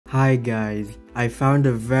Hi guys, I found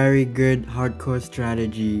a very good hardcore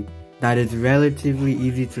strategy that is relatively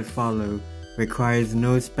easy to follow, requires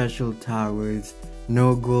no special towers,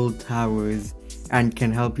 no gold towers, and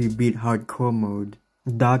can help you beat hardcore mode.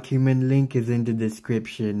 Document link is in the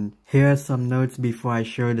description. Here are some notes before I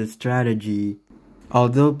show the strategy.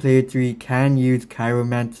 Although player 3 can use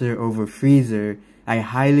Chiromancer over Freezer, I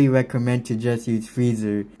highly recommend to just use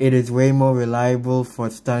Freezer. It is way more reliable for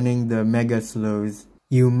stunning the Mega Slows.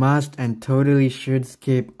 You must and totally should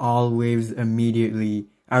skip all waves immediately.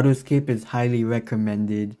 Autoskip is highly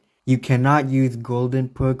recommended. You cannot use Golden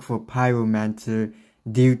Perk for Pyromancer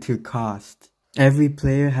due to cost. Every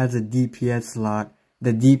player has a DPS slot.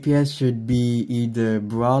 The DPS should be either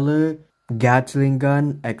Brawler, Gatling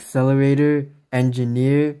Gun, Accelerator,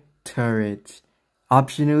 Engineer, Turret.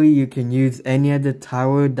 Optionally, you can use any other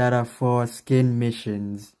tower that are for skin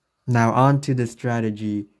missions. Now on to the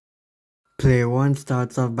strategy. Player 1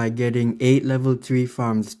 starts off by getting 8 level 3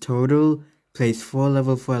 farms total, place 4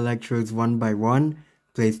 level 4 electrodes one by one,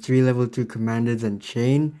 place 3 level 2 commanders and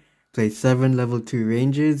chain, place 7 level 2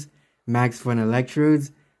 ranges, max 1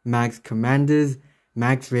 electrodes, max commanders,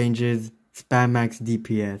 max ranges, spam max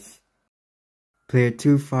DPS. Player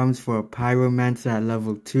 2 farms for a Pyromancer at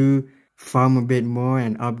level 2, farm a bit more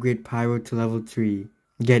and upgrade Pyro to level 3.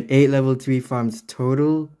 Get 8 level 3 farms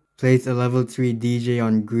total, place a level 3 DJ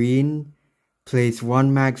on green, place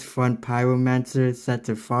 1 max front Pyromancer set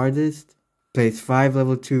to farthest, place 5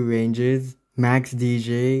 level 2 ranges, max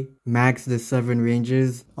DJ, max the 7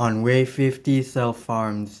 ranges, on wave 50 sell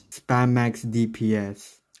farms, spam max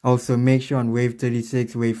DPS. Also make sure on wave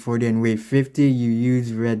 36, wave 40 and wave 50 you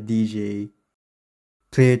use red DJ.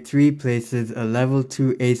 Player 3 places a level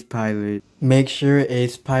 2 Ace Pilot. Make sure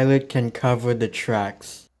Ace Pilot can cover the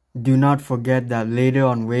tracks. Do not forget that later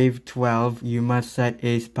on wave 12 you must set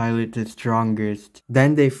Ace Pilot to strongest.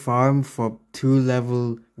 Then they farm for 2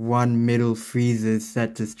 level 1 middle freezes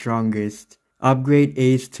set to strongest. Upgrade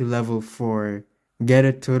Ace to level 4. Get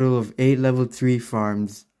a total of 8 level 3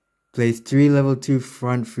 farms. Place 3 level 2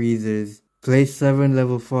 front freezes. Place 7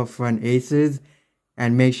 level 4 front aces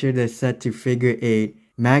and make sure they're set to figure 8.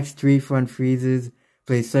 Max 3 front freezes,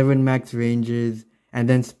 place 7 max ranges, and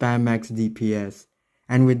then spam max DPS.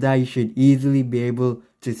 And with that you should easily be able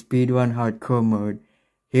to speedrun hardcore mode.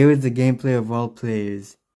 Here is the gameplay of all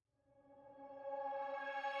players.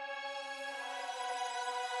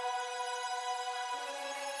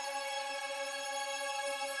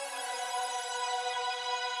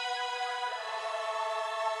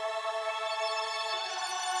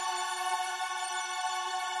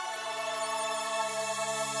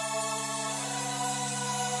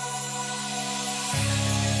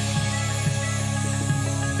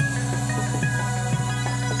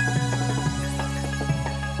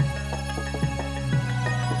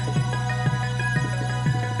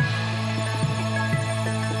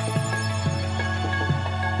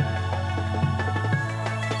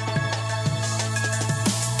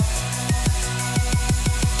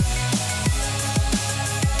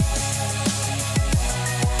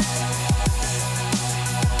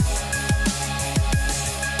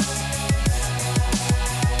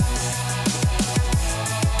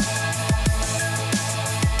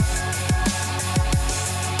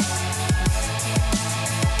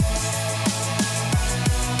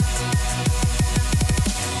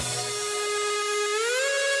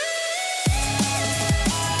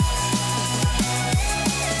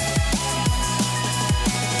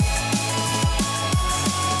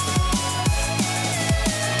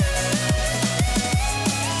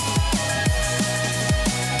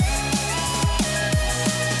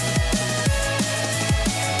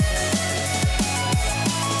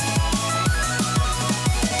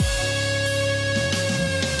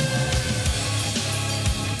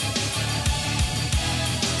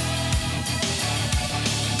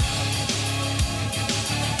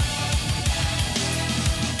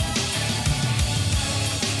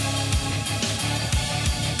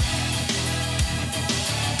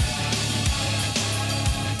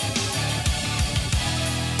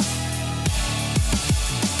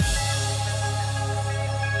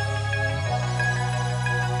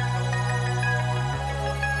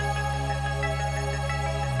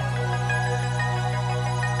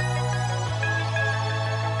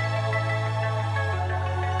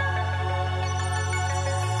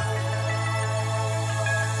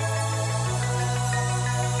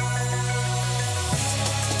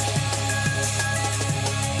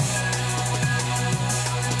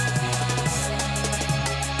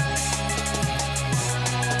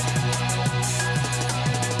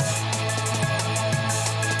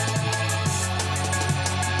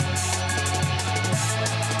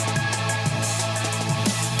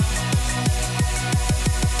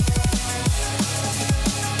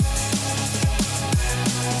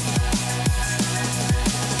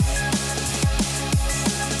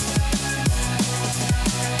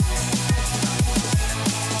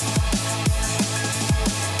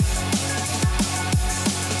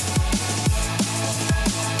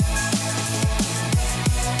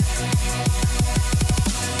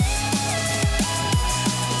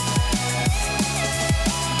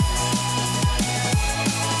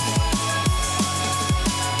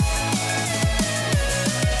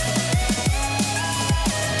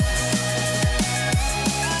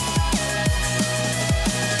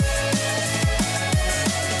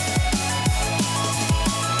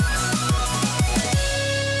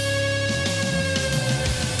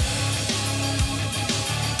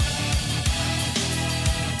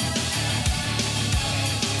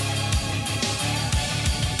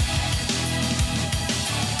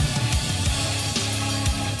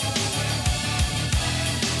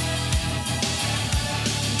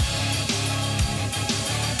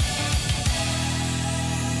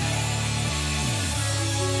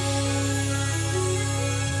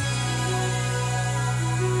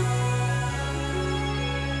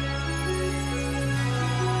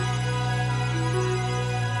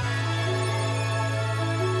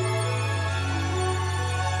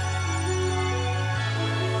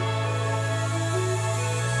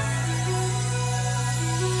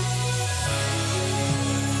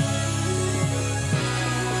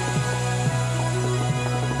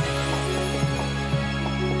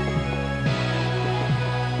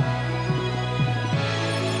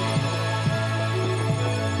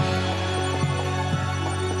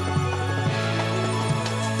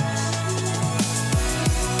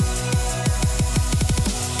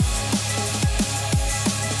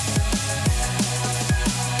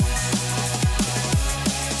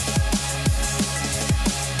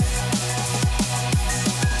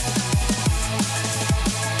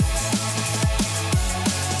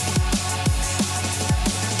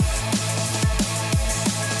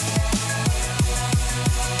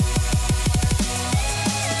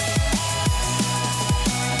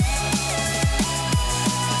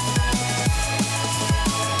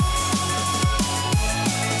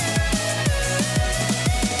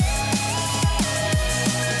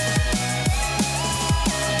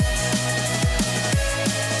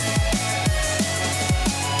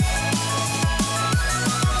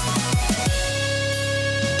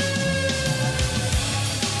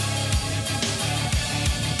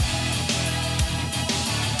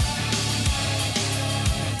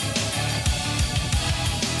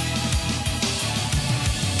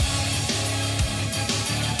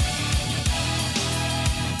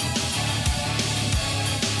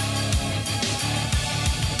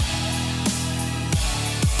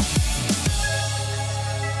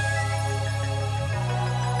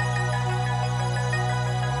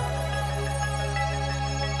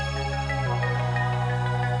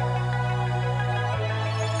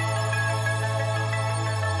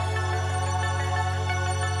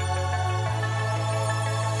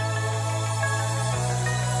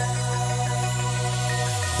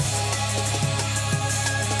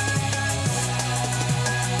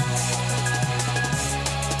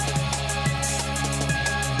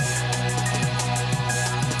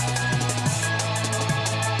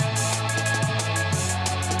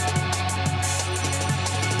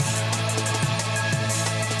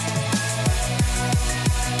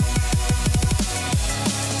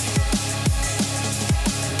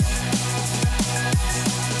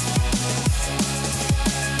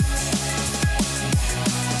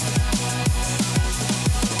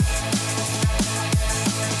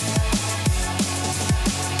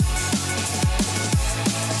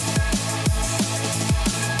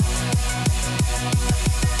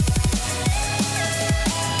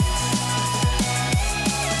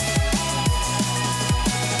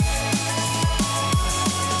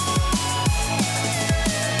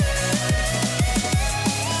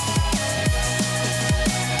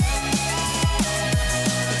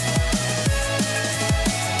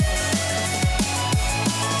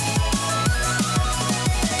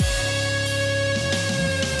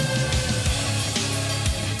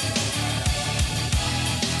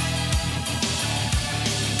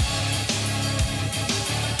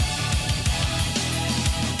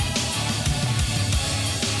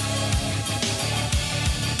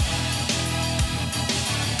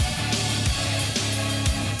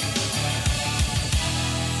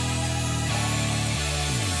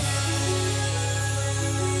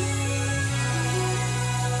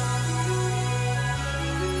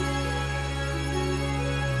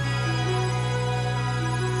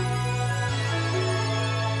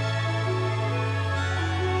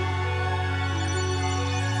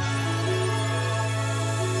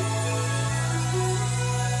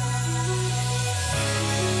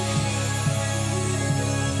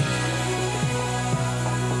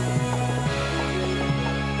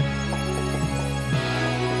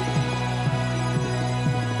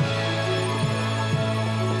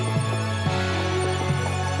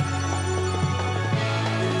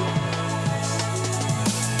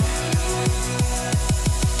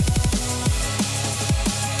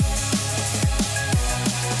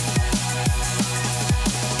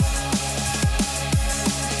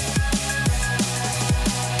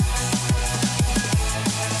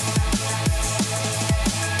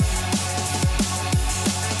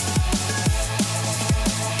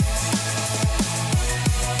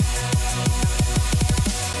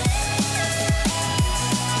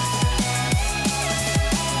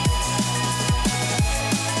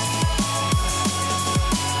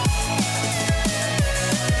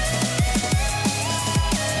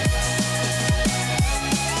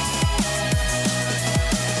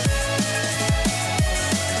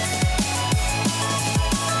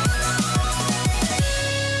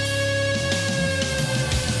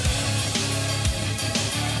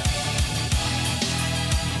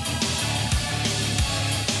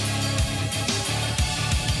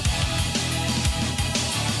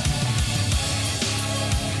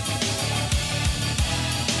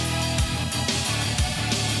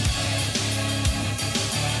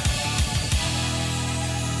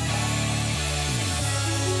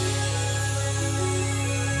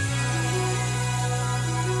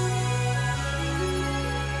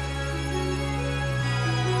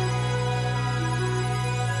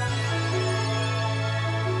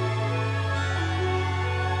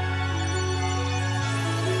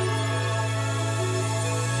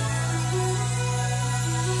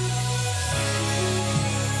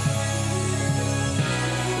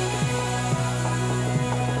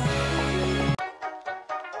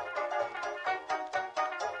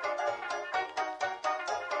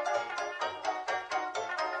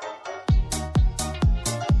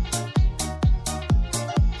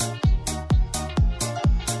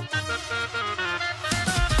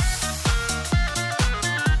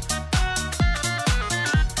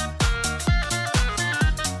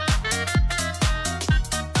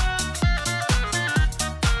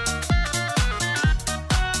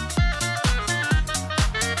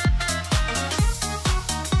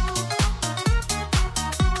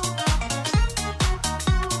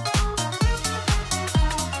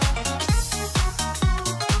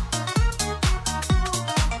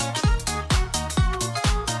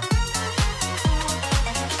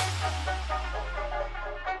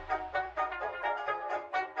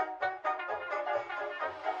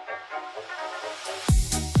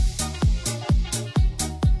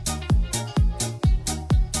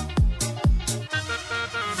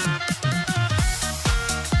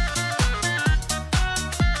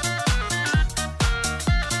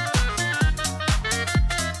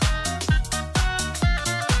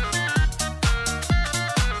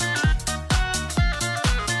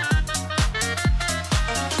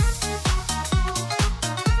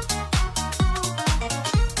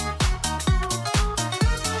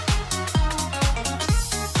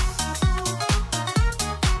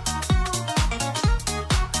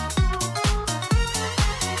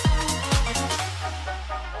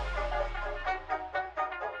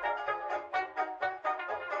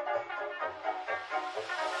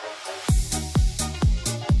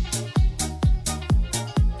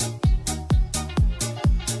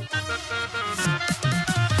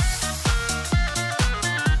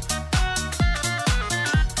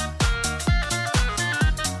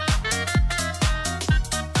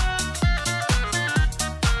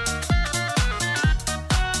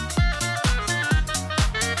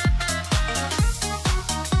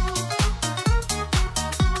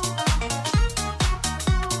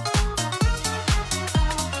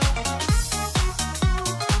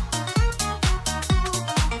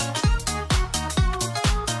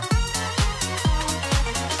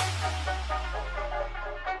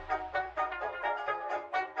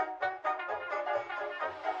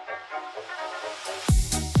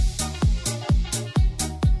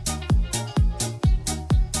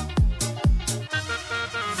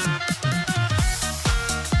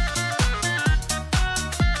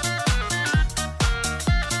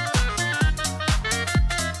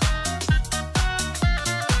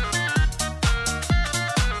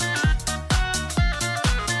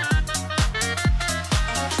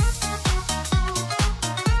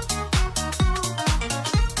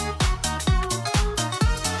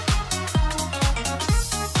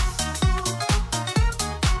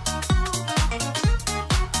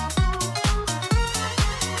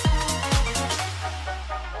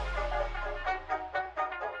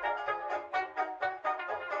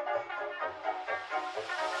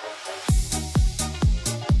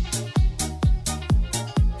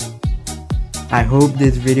 I hope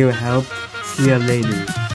this video helped. See ya later.